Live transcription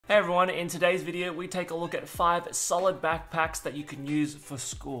Hey everyone, in today's video we take a look at 5 solid backpacks that you can use for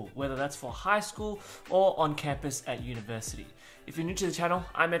school, whether that's for high school or on campus at university. If you're new to the channel,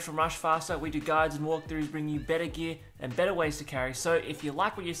 I'm Ed from Rushfaster. We do guides and walkthroughs, bringing you better gear and better ways to carry. So if you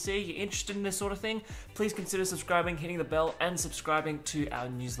like what you see, you're interested in this sort of thing, please consider subscribing, hitting the bell and subscribing to our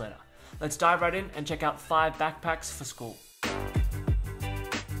newsletter. Let's dive right in and check out 5 backpacks for school.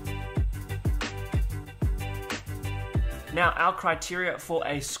 Now, our criteria for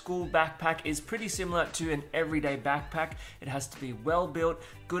a school backpack is pretty similar to an everyday backpack. It has to be well built,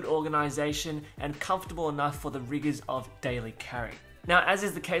 good organization, and comfortable enough for the rigors of daily carry. Now, as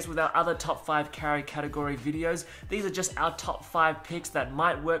is the case with our other top 5 carry category videos, these are just our top 5 picks that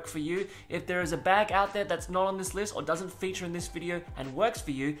might work for you. If there is a bag out there that's not on this list or doesn't feature in this video and works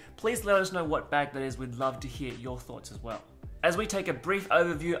for you, please let us know what bag that is. We'd love to hear your thoughts as well. As we take a brief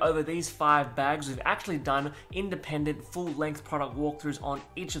overview over these 5 bags, we've actually done independent full-length product walkthroughs on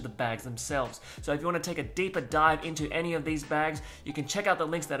each of the bags themselves. So if you want to take a deeper dive into any of these bags, you can check out the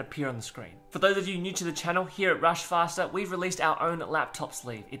links that appear on the screen. For those of you new to the channel, here at Rushfaster, we've released our own laptop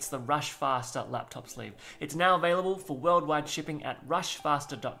sleeve. It's the Rushfaster laptop sleeve. It's now available for worldwide shipping at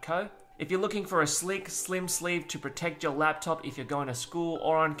rushfaster.co. If you're looking for a sleek, slim sleeve to protect your laptop if you're going to school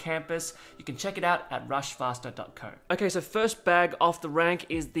or on campus, you can check it out at rushfaster.co. Okay, so first bag off the rank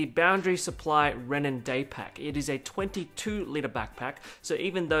is the Boundary Supply Rennen Daypack. It is a 22-litre backpack, so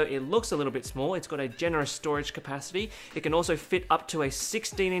even though it looks a little bit small, it's got a generous storage capacity. It can also fit up to a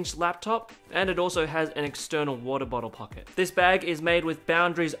 16-inch laptop, and it also has an external water bottle pocket. This bag is made with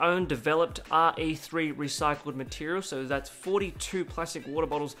Boundary's own developed RE3 recycled material, so that's 42 plastic water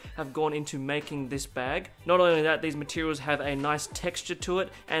bottles have gone into making this bag. Not only that, these materials have a nice texture to it,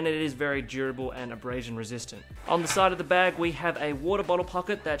 and it is very durable and abrasion resistant. On the side of the bag, we have a water bottle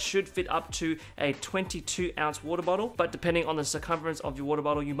pocket that should fit up to a 22-ounce water bottle, but depending on the circumference of your water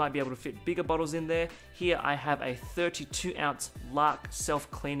bottle, you might be able to fit bigger bottles in there. Here I have a 32-ounce Lark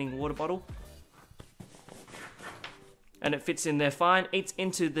self-cleaning water bottle, and it fits in there fine. Eats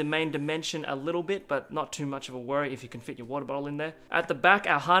into the main dimension a little bit, but not too much of a worry if you can fit your water bottle in there. At the back,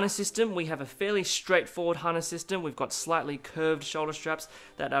 our harness system, we have a fairly straightforward harness system. We've got slightly curved shoulder straps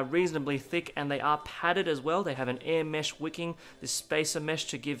that are reasonably thick, and they are padded as well. They have an air mesh wicking, this spacer mesh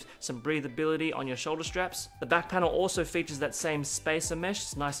to give some breathability on your shoulder straps. The back panel also features that same spacer mesh.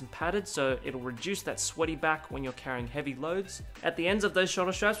 It's nice and padded, so it'll reduce that sweaty back when you're carrying heavy loads. At the ends of those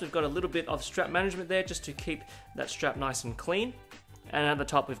shoulder straps, we've got a little bit of strap management there just to keep that strap nice and clean, and at the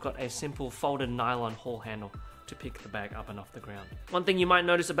top we've got a simple folded nylon haul handle to pick the bag up and off the ground. One thing you might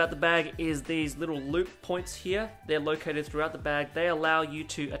notice about the bag is these little loop points here. They're located throughout the bag. They allow you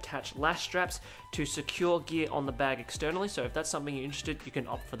to attach lash straps to secure gear on the bag externally, so if that's something you're interested, you can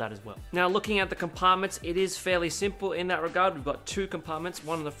opt for that as well. Now, looking at the compartments, it is fairly simple in that regard. We've got 2 compartments,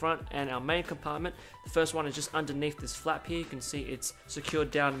 one in the front and our main compartment. The first one is just underneath this flap here. You can see it's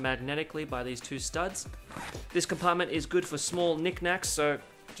secured down magnetically by these 2 studs. This compartment is good for small knickknacks, so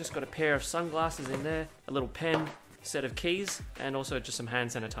just got a pair of sunglasses in there, a little pen, set of keys, and also just some hand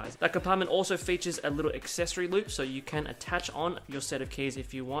sanitizer. That compartment also features a little accessory loop, so you can attach on your set of keys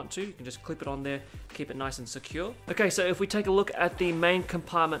if you want to. You can just clip it on there, keep it nice and secure. Okay, so if we take a look at the main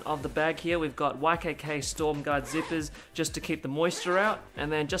compartment of the bag here, we've got YKK Storm Guard zippers just to keep the moisture out, and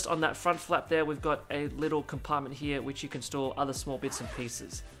then just on that front flap there, we've got a little compartment here which you can store other small bits and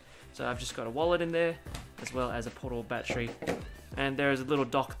pieces. So I've just got a wallet in there, as well as a portable battery. And there is a little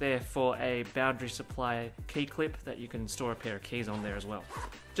dock there for a Boundary Supply key clip that you can store a pair of keys on there as well.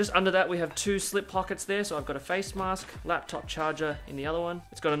 Just under that we have 2 slip pockets there, so I've got a face mask, laptop charger in the other one.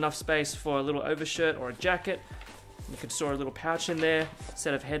 It's got enough space for a little overshirt or a jacket. You can store a little pouch in there,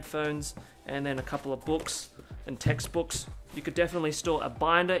 set of headphones, and then a couple of books and textbooks. You could definitely store a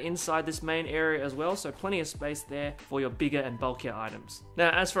binder inside this main area as well, so plenty of space there for your bigger and bulkier items.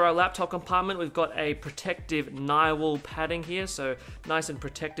 Now, as for our laptop compartment, we've got a protective nylon padding here, so nice and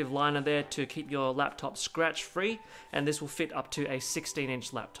protective liner there to keep your laptop scratch free, and this will fit up to a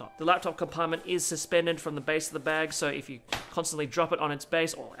 16-inch laptop. The laptop compartment is suspended from the base of the bag, so if you constantly drop it on its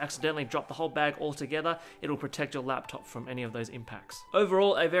base or accidentally drop the whole bag altogether, it'll protect your laptop from any of those impacts.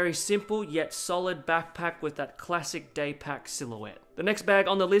 Overall, a very simple yet solid backpack with that classic Daypack silhouette. The next bag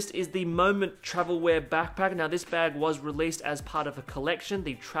on the list is the Moment Travelwear backpack. Now, this bag was released as part of a collection,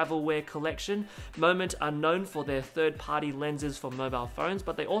 the Travelwear collection. Moment are known for their third-party lenses for mobile phones,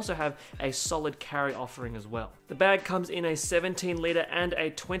 but they also have a solid carry offering as well. The bag comes in a 17-litre and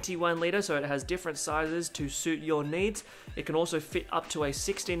a 21-litre, so it has different sizes to suit your needs. It can also fit up to a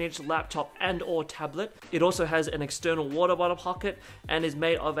 16-inch laptop and or tablet. It also has an external water bottle pocket and is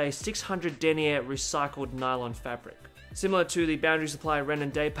made of a 600 denier recycled nylon fabric. Similar to the Boundary Supply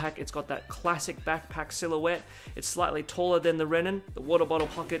Rennen Daypack, it's got that classic backpack silhouette. It's slightly taller than the Rennen. The water bottle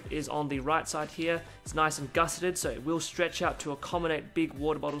pocket is on the right side here. It's nice and gusseted, so it will stretch out to accommodate big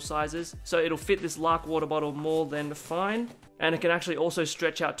water bottle sizes. So it'll fit this Lark water bottle more than fine. And it can actually also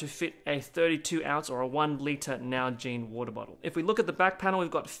stretch out to fit a 32 ounce or a 1 litre Nalgene water bottle. If we look at the back panel, we've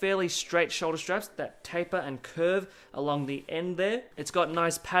got fairly straight shoulder straps that taper and curve along the end there. It's got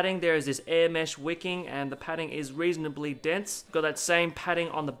nice padding. There is this air mesh wicking, and the padding is reasonably dense. Got that same padding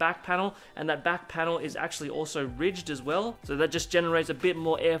on the back panel, and that back panel is actually also ridged as well. So that just generates a bit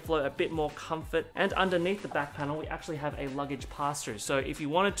more airflow, a bit more comfort. And underneath the back panel, we actually have a luggage pass-through. So if you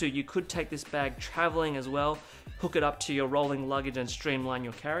wanted to, you could take this bag traveling as well, hook it up to your rolling luggage and streamline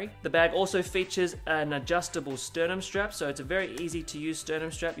your carry. The bag also features an adjustable sternum strap, so it's a very easy to use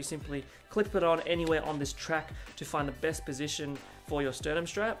sternum strap. You simply clip it on anywhere on this track to find the best position for your sternum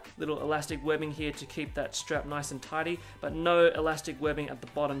strap. Little elastic webbing here to keep that strap nice and tidy, but no elastic webbing at the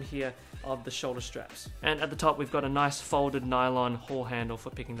bottom here of the shoulder straps. And at the top, we've got a nice folded nylon haul handle for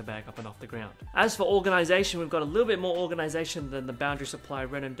picking the bag up and off the ground. As for organization, we've got a little bit more organization than the Boundary Supply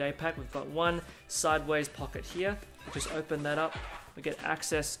Rennen Daypack. We've got one sideways pocket here. Just open that up. We get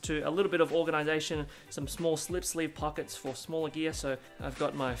access to a little bit of organization, some small slip sleeve pockets for smaller gear. So I've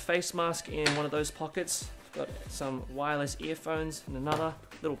got my face mask in one of those pockets. Got some wireless earphones in another,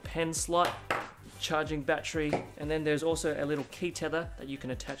 little pen slot, charging battery, and then there's also a little key tether that you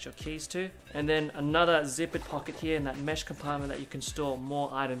can attach your keys to, and then another zippered pocket here in that mesh compartment that you can store more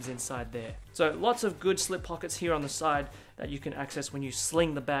items inside there. So lots of good slip pockets here on the side that you can access when you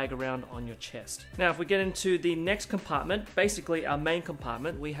sling the bag around on your chest. Now if we get into the next compartment, basically our main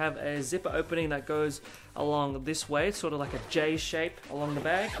compartment, we have a zipper opening that goes along this way. It's sort of like a J shape along the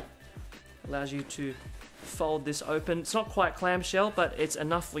bag. Allows you to fold this open. It's not quite clamshell, but it's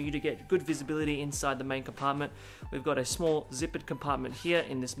enough for you to get good visibility inside the main compartment. We've got a small zippered compartment here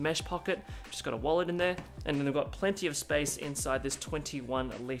in this mesh pocket. Just got a wallet in there, and then we've got plenty of space inside this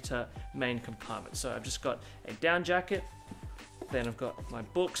 21 litre main compartment. So I've just got a down jacket, then I've got my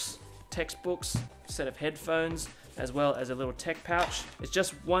books, textbooks, set of headphones, as well as a little tech pouch. It's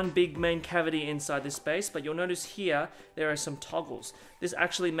just one big main cavity inside this space, but you'll notice here there are some toggles. This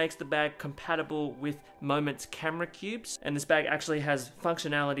actually makes the bag compatible with Moment's camera cubes, and this bag actually has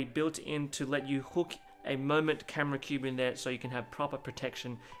functionality built in to let you hook a Moment camera cube in there so you can have proper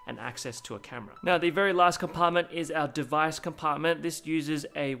protection and access to a camera. Now the very last compartment is our device compartment. This uses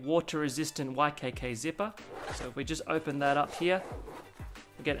a water resistant YKK zipper. So if we just open that up here,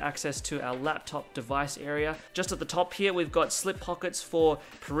 we get access to our laptop device area. Just at the top here, we've got slip pockets for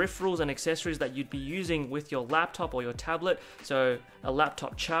peripherals and accessories that you'd be using with your laptop or your tablet. So a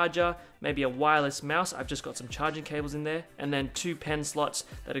laptop charger, maybe a wireless mouse. I've just got some charging cables in there, and then 2 pen slots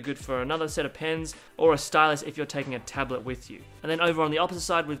that are good for another set of pens, or a stylus if you're taking a tablet with you. And then over on the opposite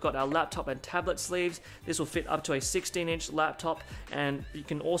side, we've got our laptop and tablet sleeves. This will fit up to a 16-inch laptop, and you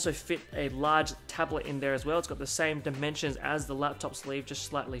can also fit a large tablet in there as well. It's got the same dimensions as the laptop sleeve, just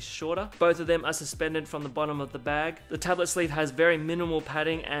slightly shorter. Both of them are suspended from the bottom of the bag. The tablet sleeve has very minimal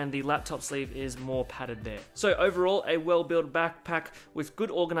padding, and the laptop sleeve is more padded there. So overall, a well-built backpack with good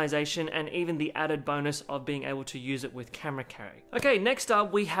organization, and even the added bonus of being able to use it with camera carry. Okay, next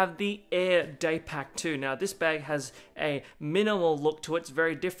up we have the Aer Day Pack 2. Now this bag has a minimal look to it. It's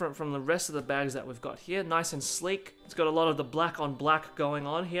very different from the rest of the bags that we've got here. Nice and sleek. It's got a lot of the black on black going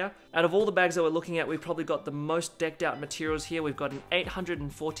on here. Out of all the bags that we're looking at, we've probably got the most decked out materials here. We've got an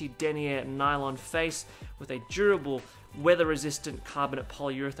 840 denier nylon face with a durable weather resistant carbonate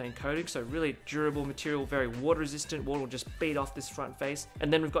polyurethane coating, so really durable material, very water resistant. Water will just beat off this front face.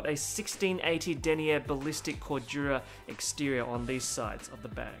 And then we've got a 1680 denier ballistic cordura exterior on these sides of the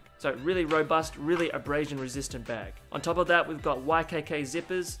bag. So really robust, really abrasion resistant bag. On top of that, we've got YKK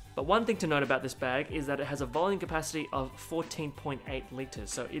zippers. But one thing to note about this bag is that it has a volume capacity of 14.8 litres,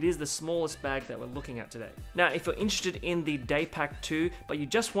 so it is the smallest bag that we're looking at today. Now, if you're interested in the Daypack 2, but you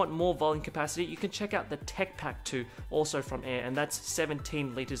just want more volume capacity, you can check out the Totepack 2, also from Aer, and that's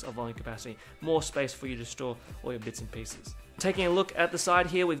 17 litres of volume capacity. More space for you to store all your bits and pieces. Taking a look at the side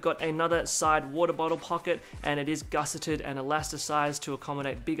here, we've got another side water bottle pocket, and it is gusseted and elasticized to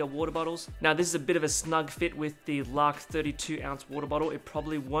accommodate bigger water bottles. Now this is a bit of a snug fit with the Lark 32 ounce water bottle. It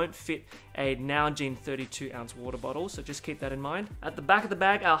probably won't fit a Nalgene 32 ounce water bottle, so just keep that in mind. At the back of the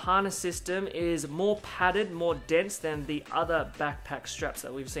bag, our harness system is more padded, more dense than the other backpack straps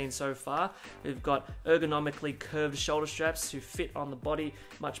that we've seen so far. We've got ergonomically curved shoulder straps to fit on the body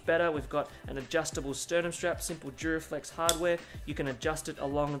much better. We've got an adjustable sternum strap, simple Duraflex hardware. Travelwear. You can adjust it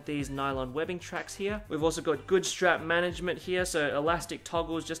along these nylon webbing tracks here. We've also got good strap management here, so elastic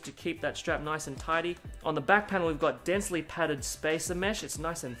toggles just to keep that strap nice and tidy. On the back panel, we've got densely padded spacer mesh. It's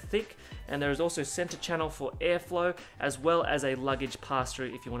nice and thick, and there is also center channel for airflow, as well as a luggage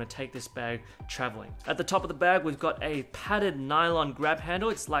pass-through if you want to take this bag traveling. At the top of the bag, we've got a padded nylon grab handle.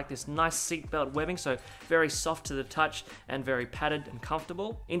 It's like this nice seatbelt webbing, so very soft to the touch and very padded and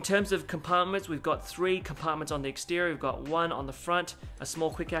comfortable. In terms of compartments, we've got 3 compartments on the exterior. We've got one on the front, a small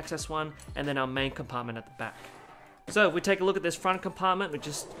quick access one, and then our main compartment at the back. So if we take a look at this front compartment, we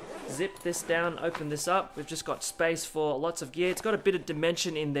just zip this down, open this up. We've just got space for lots of gear. It's got a bit of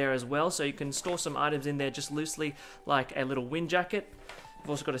dimension in there as well, so you can store some items in there just loosely, like a little wind jacket. We've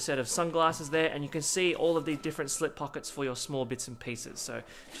also got a set of sunglasses there, and you can see all of these different slip pockets for your small bits and pieces. So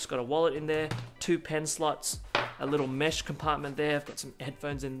just got a wallet in there, 2 pen slots, a little mesh compartment there. I've got some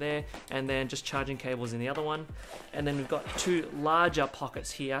headphones in there, and then just charging cables in the other one. And then we've got 2 larger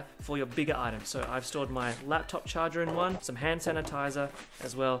pockets here for your bigger items. So I've stored my laptop charger in one, some hand sanitizer,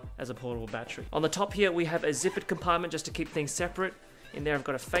 as well as a portable battery. On the top here, we have a zippered compartment just to keep things separate. In there I've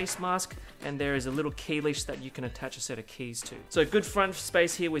got a face mask, and there is a little key leash that you can attach a set of keys to. So good front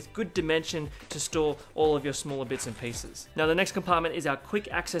space here with good dimension to store all of your smaller bits and pieces. Now the next compartment is our quick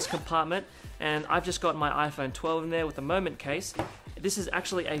access compartment, and I've just got my iPhone 12 in there with a moment case. This is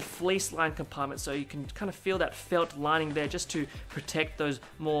actually a fleece line compartment, so you can kind of feel that felt lining there just to protect those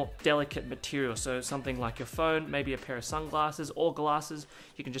more delicate materials. So something like your phone, maybe a pair of sunglasses or glasses,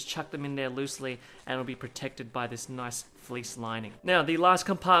 you can just chuck them in there loosely and it'll be protected by this nice fleece lining. Now the last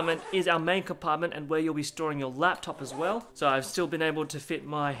compartment is our main compartment, and where you'll be storing your laptop as well. So I've still been able to fit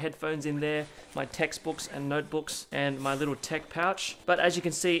my headphones in there, my textbooks and notebooks, and my little tech pouch. But as you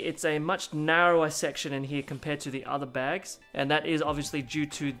can see, it's a much narrower section in here compared to the other bags, and that is obviously due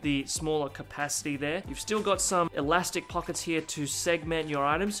to the smaller capacity there. You've still got some elastic pockets here to segment your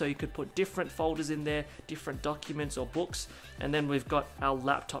items, so you could put different folders in there, different documents or books. And then we've got our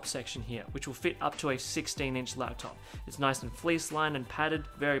laptop section here, which will fit up to a 16-inch laptop. It's nice and fleece lined and padded,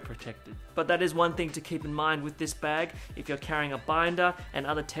 very protected. But that is one thing to keep in mind with this bag. If you're carrying a binder and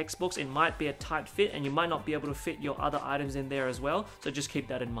other textbooks, it might be a tight fit and you might not be able to fit your other items in there as well, so just keep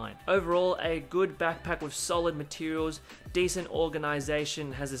that in mind. Overall, a good backpack with solid materials, decent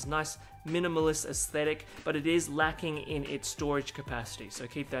organization, has this nice minimalist aesthetic, but it is lacking in its storage capacity, so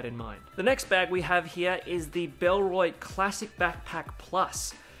keep that in mind. The next bag we have here is the Bellroy Classic Backpack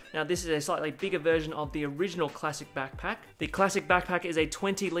Plus. Now this is a slightly bigger version of the original Classic Backpack. The Classic Backpack is a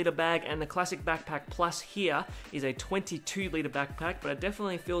 20-litre bag, and the Classic Backpack Plus here is a 22-litre backpack, but it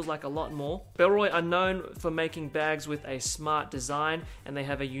definitely feels like a lot more. Bellroy are known for making bags with a smart design, and they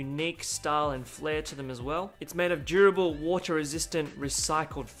have a unique style and flair to them as well. It's made of durable, water-resistant,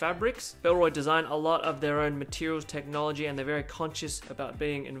 recycled fabrics. Bellroy design a lot of their own materials technology, and they're very conscious about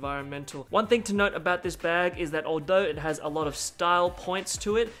being environmental. One thing to note about this bag is that although it has a lot of style points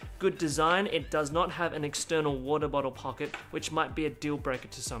to it, good design, it does not have an external water bottle pocket, which might be a deal breaker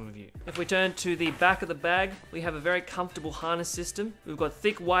to some of you. If we turn to the back of the bag, we have a very comfortable harness system. We've got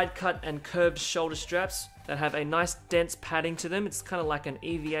thick, wide cut and curved shoulder straps that have a nice dense padding to them. It's kind of like an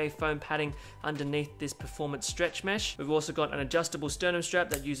EVA foam padding underneath this performance stretch mesh. We've also got an adjustable sternum strap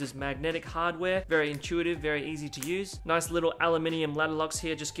that uses magnetic hardware. Very intuitive, very easy to use. Nice little aluminium ladder locks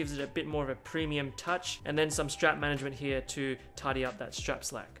here, just gives it a bit more of a premium touch. And then some strap management here to tidy up that strap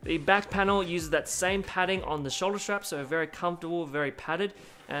slack. The back panel uses that same padding on the shoulder strap, so very comfortable, very padded.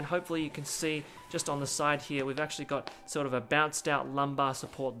 And hopefully you can see just on the side here, we've actually got sort of a bounced out lumbar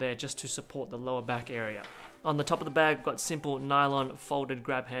support there just to support the lower back area. On the top of the bag, we've got simple nylon folded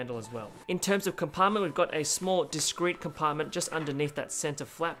grab handle as well. In terms of compartment, we've got a small discreet compartment just underneath that center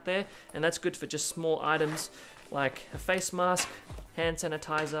flap there, and that's good for just small items like a face mask, hand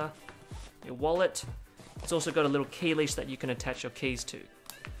sanitizer, your wallet. It's also got a little key leash that you can attach your keys to.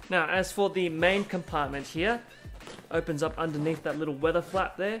 Now, as for the main compartment here, opens up underneath that little weather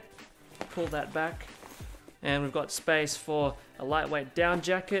flap there. Pull that back, and we've got space for a lightweight down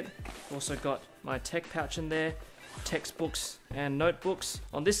jacket. Also got my tech pouch in there, textbooks and notebooks.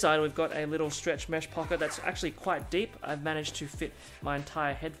 On this side, we've got a little stretch mesh pocket that's actually quite deep. I've managed to fit my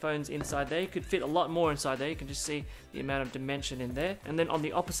entire headphones inside there. You could fit a lot more inside there. You can just see the amount of dimension in there. And then on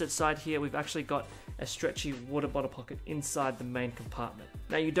the opposite side here, we've actually got a stretchy water bottle pocket inside the main compartment.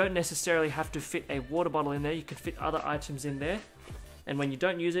 Now, you don't necessarily have to fit a water bottle in there. You can fit other items in there. And when you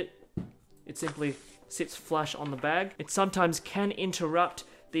don't use it, it simply sits flush on the bag. It sometimes can interrupt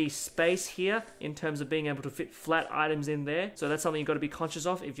the space here in terms of being able to fit flat items in there. So that's something you've got to be conscious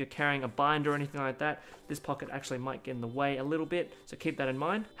of if you're carrying a binder or anything like that. This pocket actually might get in the way a little bit, so keep that in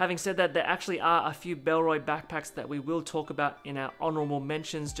mind. Having said that, there actually are a few Bellroy backpacks that we will talk about in our honourable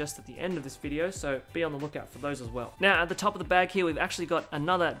mentions just at the end of this video, so be on the lookout for those as well. Now at the top of the bag here, we've actually got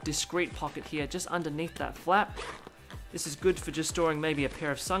another discreet pocket here just underneath that flap. This is good for just storing maybe a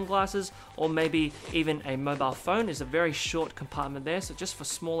pair of sunglasses or maybe even a mobile phone. There's a very short compartment there, so just for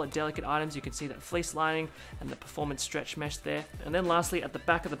smaller delicate items you can see that fleece lining and the performance stretch mesh there. And then lastly, at the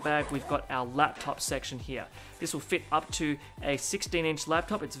back of the bag we've got our laptop section here. This will fit up to a 16-inch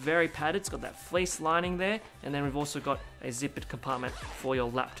laptop. It's very padded, it's got that fleece lining there, and then we've also got a zippered compartment for your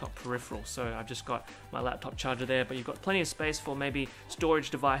laptop peripheral. So I've just got my laptop charger there, but you've got plenty of space for maybe storage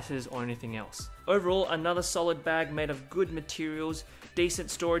devices or anything else. Overall, another solid bag made of good materials, decent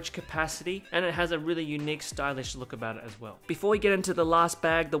storage capacity, and it has a really unique, stylish look about it as well. Before we get into the last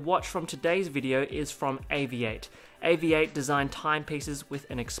bag, the watch from today's video is from Aviate. Aviate designed timepieces with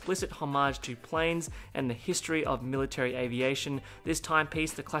an explicit homage to planes and the history of military aviation. This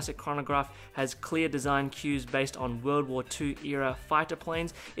timepiece, the classic chronograph, has clear design cues based on World War II era fighter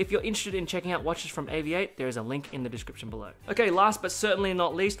planes. If you're interested in checking out watches from Aviate, there is a link in the description below. Okay, last but certainly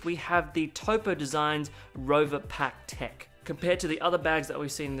not least, we have the Topo Designs Rover Pack Tech. Compared to the other bags that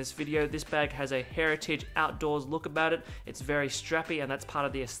we've seen in this video, this bag has a heritage outdoors look about it. It's very strappy and that's part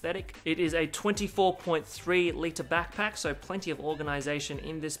of the aesthetic. It is a 24.3 litre backpack, so plenty of organization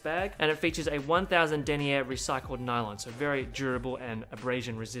in this bag, and it features a 1000 denier recycled nylon, so very durable and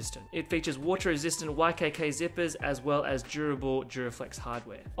abrasion resistant. It features water resistant YKK zippers as well as durable Duraflex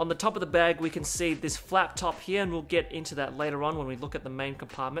hardware. On the top of the bag we can see this flap top here, and we'll get into that later on when we look at the main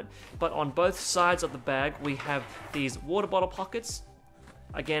compartment, but on both sides of the bag we have these water bottle pockets,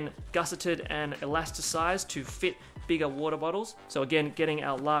 again gusseted and elasticized to fit bigger water bottles. So again, getting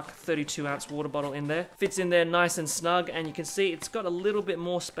our Lark 32-ounce water bottle in there. Fits in there nice and snug, and you can see it's got a little bit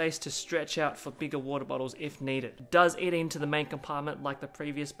more space to stretch out for bigger water bottles if needed. It does eat into the main compartment like the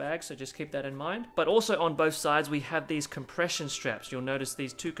previous bag, so just keep that in mind. But also on both sides we have these compression straps. You'll notice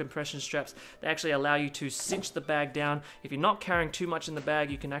these two compression straps. They actually allow you to cinch the bag down. If you're not carrying too much in the bag,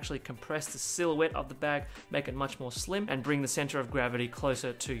 you can actually compress the silhouette of the bag, make it much more slim, and bring the center of gravity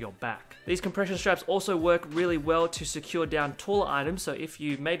closer to your back. These compression straps also work really well to secure down taller items, so if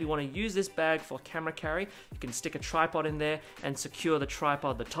you maybe want to use this bag for camera carry, you can stick a tripod in there and secure the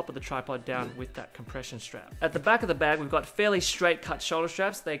tripod, the top of the tripod, down with that compression strap. At the back of the bag we've got fairly straight cut shoulder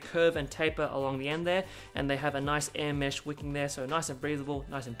straps. They curve and taper along the end there, and they have a nice air mesh wicking there, so nice and breathable,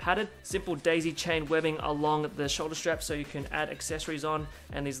 nice and padded. Simple daisy chain webbing along the shoulder straps so you can add accessories on,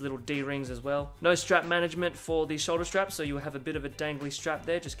 and these little D-rings as well. No strap management for these shoulder straps, so you'll have a bit of a dangly strap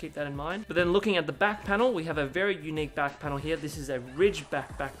there, just keep that in mind. But then looking at the back panel, we have a very unique back panel here. This is a ridge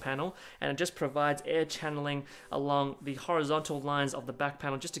back panel, and it just provides air channeling along the horizontal lines of the back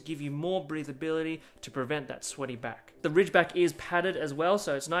panel just to give you more breathability to prevent that sweaty back. The ridge back is padded as well,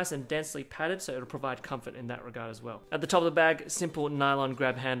 so it's nice and densely padded, so it'll provide comfort in that regard as well. At the top of the bag, simple nylon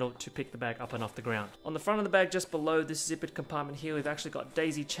grab handle to pick the bag up and off the ground. On the front of the bag, just below this zippered compartment here, we've actually got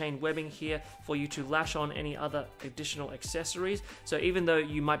daisy chain webbing here for you to lash on any other additional accessories. So even though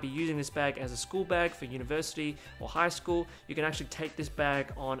you might be using this bag as a school bag for university or high school, you can actually take this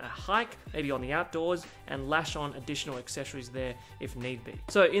bag on a hike, maybe on the outdoors, and lash on additional accessories there if need be.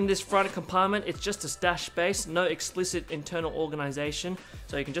 So in this front compartment, it's just a stash space, no explicit internal organization,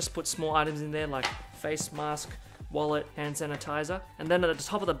 so you can just put small items in there like face mask, wallet, hand sanitizer. And then at the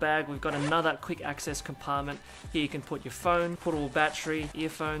top of the bag we've got another quick access compartment. Here you can put your phone, portable battery,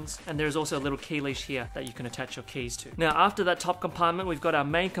 earphones, and there's also a little key leash here that you can attach your keys to. Now after that top compartment we've got our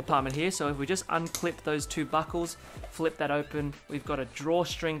main compartment here, so if we just unclip those two buckles, flip that open, we've got a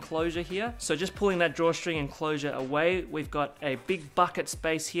drawstring closure here. So just pulling that drawstring enclosure away, we've got a big bucket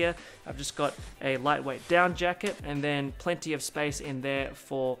space here. I've just got a lightweight down jacket and then plenty of space in there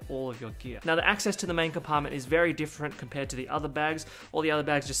for all of your gear. Now the access to the main compartment is very different compared to the other bags. All the other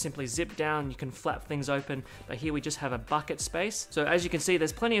bags just simply zip down, you can flap things open, but here we just have a bucket space. So as you can see,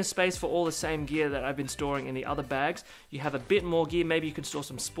 there's plenty of space for all the same gear that I've been storing in the other bags. You have a bit more gear, maybe you can store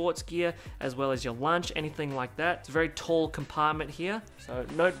some sports gear as well as your lunch, anything like that. It's a very tall compartment here, so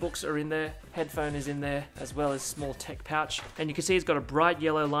notebooks are in there, headphone is in there, as well as small tech pouch. And you can see it's got a bright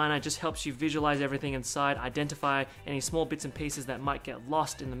yellow liner, it just helps you visualize everything inside, identify any small bits and pieces that might get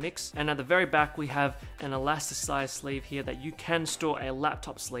lost in the mix. And at the very back we have an elasticized sleeve here that you can store a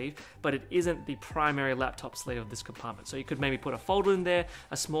laptop sleeve, but it isn't the primary laptop sleeve of this compartment. So you could maybe put a folder in there,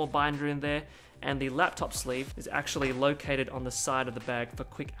 a small binder in there, and the laptop sleeve is actually located on the side of the bag for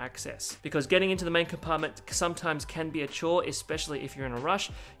quick access. Because getting into the main compartment sometimes can be a chore, especially if you're in a rush.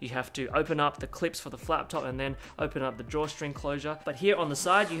 You have to open up the clips for the flap top and then open up the drawstring closure. But here on the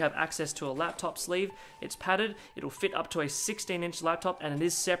side, you have access to a laptop sleeve. It's padded, it'll fit up to a 16-inch laptop, and it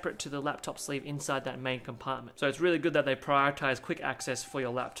is separate to the laptop sleeve inside that main compartment. So it's really good that they prioritize quick access for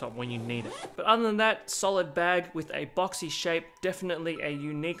your laptop when you need it. But other than that, solid bag with a boxy shape, definitely a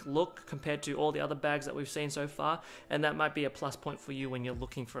unique look compared to all the other bags that we've seen so far, and that might be a plus point for you when you're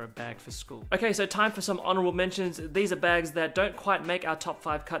looking for a bag for school. Okay, so time for some honorable mentions. These are bags that don't quite make our top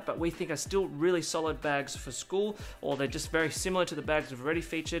 5 cut, but we think are still really solid bags for school, or they're just very similar to the bags we've already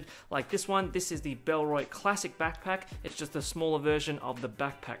featured. Like this one, this is the Bellroy Classic Backpack. It's just a smaller version of the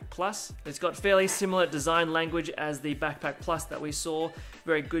Backpack Plus. It's got fairly similar design language as the Backpack Plus that we saw.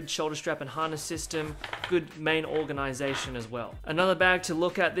 Very good shoulder strap and harness system, good main organization as well. Another bag to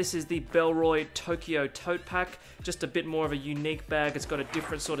look at, this is the Bellroy Tokyo Totepack. Just a bit more of a unique bag. It's got a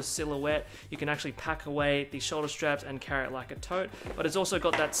different sort of silhouette. You can actually pack away the shoulder straps and carry it like a tote, but it's also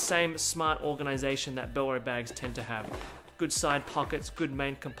got that same smart organization that Bellroy bags tend to have. Good side pockets, good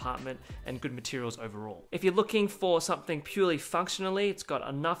main compartment, and good materials overall. If you're looking for something purely functionally, it's got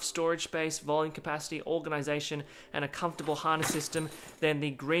enough storage space, volume capacity, organization, and a comfortable harness system, then the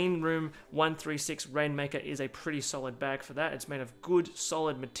Green Room 136 Rainmaker is a pretty solid bag for that. It's made of good,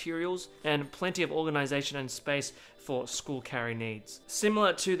 solid materials and plenty of organization and space for school carry needs.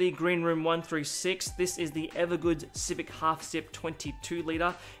 Similar to the Green Room 136, this is the Evergood Civic Half Zip 22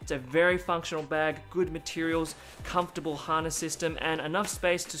 liter. It's a very functional bag, good materials, comfortable harness system, and enough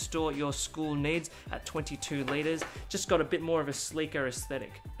space to store your school needs at 22 liters. Just got a bit more of a sleeker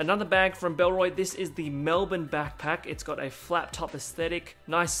aesthetic. Another bag from Bellroy, this is the Melbourne Backpack. It's got a flap top aesthetic,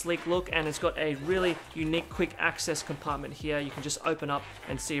 nice sleek look, and it's got a really unique quick access compartment here. You can just open up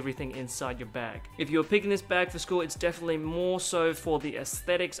and see everything inside your bag. If you're picking this bag for school, it's definitely more so for the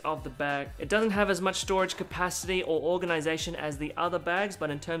aesthetics of the bag. It doesn't have as much storage capacity or organization as the other bags, but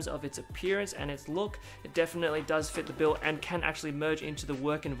in terms of its appearance and its look, it definitely does fit the bill and can actually merge into the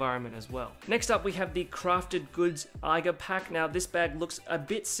work environment as well. Next up, we have the Crafted Goods Aer Pack. Now this bag looks a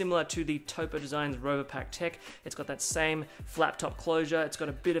bit similar to the Topo Designs Rover Pack tech. It's got that same flap top closure. It's got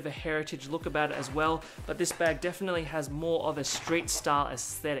a bit of a heritage look about it as well, but this bag definitely has more of a street style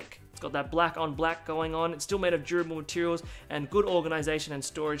aesthetic. It's got that black on black going on. It's still made of durable materials and good organization and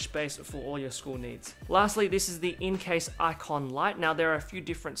storage space for all your school needs. Lastly, this is the In-Case Icon Lite. Now there are a few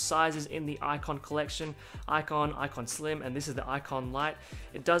different sizes in the Icon collection. Icon, Icon Slim, and this is the Icon Lite.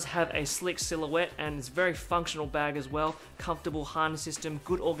 It does have a slick silhouette and it's a very functional bag as well. Comfortable harness system,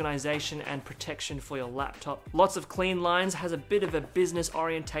 good organization and protection for your laptop. Lots of clean lines, has a bit of a business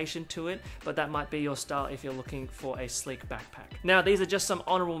orientation to it, but that might be your style if you're looking for a sleek backpack. Now these are just some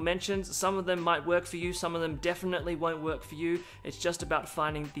honorable mentions. Some of them might work for you, some of them definitely won't work for you. It's just about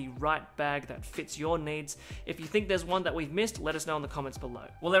finding the right bag that fits your needs. If you think there's one that we've missed, let us know in the comments below.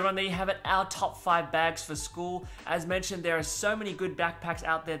 Well everyone, there you have it, our top 5 bags for school. As mentioned, there are so many good backpacks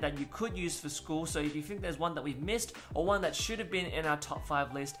out there that you could use for school, so if you think there's one that we've missed or one that should have been in our top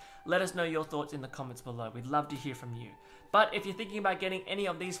 5 list, let us know your thoughts in the comments below. We'd love to hear from you. But if you're thinking about getting any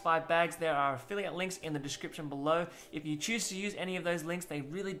of these 5 bags, there are affiliate links in the description below. If you choose to use any of those links, they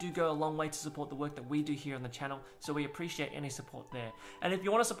really do go a long way to support the work that we do here on the channel, so we appreciate any support there. And if you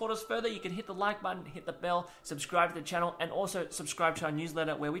want to support us further, you can hit the like button, hit the bell, subscribe to the channel, and also subscribe to our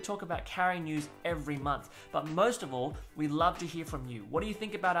newsletter where we talk about carry news every month. But most of all, we love to hear from you. What do you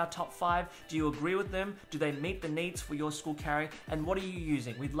think about our top 5? Do you agree with them? Do they meet the needs for your school carry? And what are you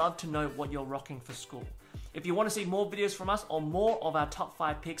using? We'd love to know what you're rocking for school. If you want to see more videos from us or more of our top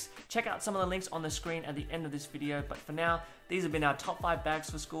 5 picks, check out some of the links on the screen at the end of this video. But for now, these have been our top 5 bags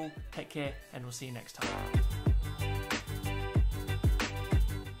for school. Take care, and we'll see you next time.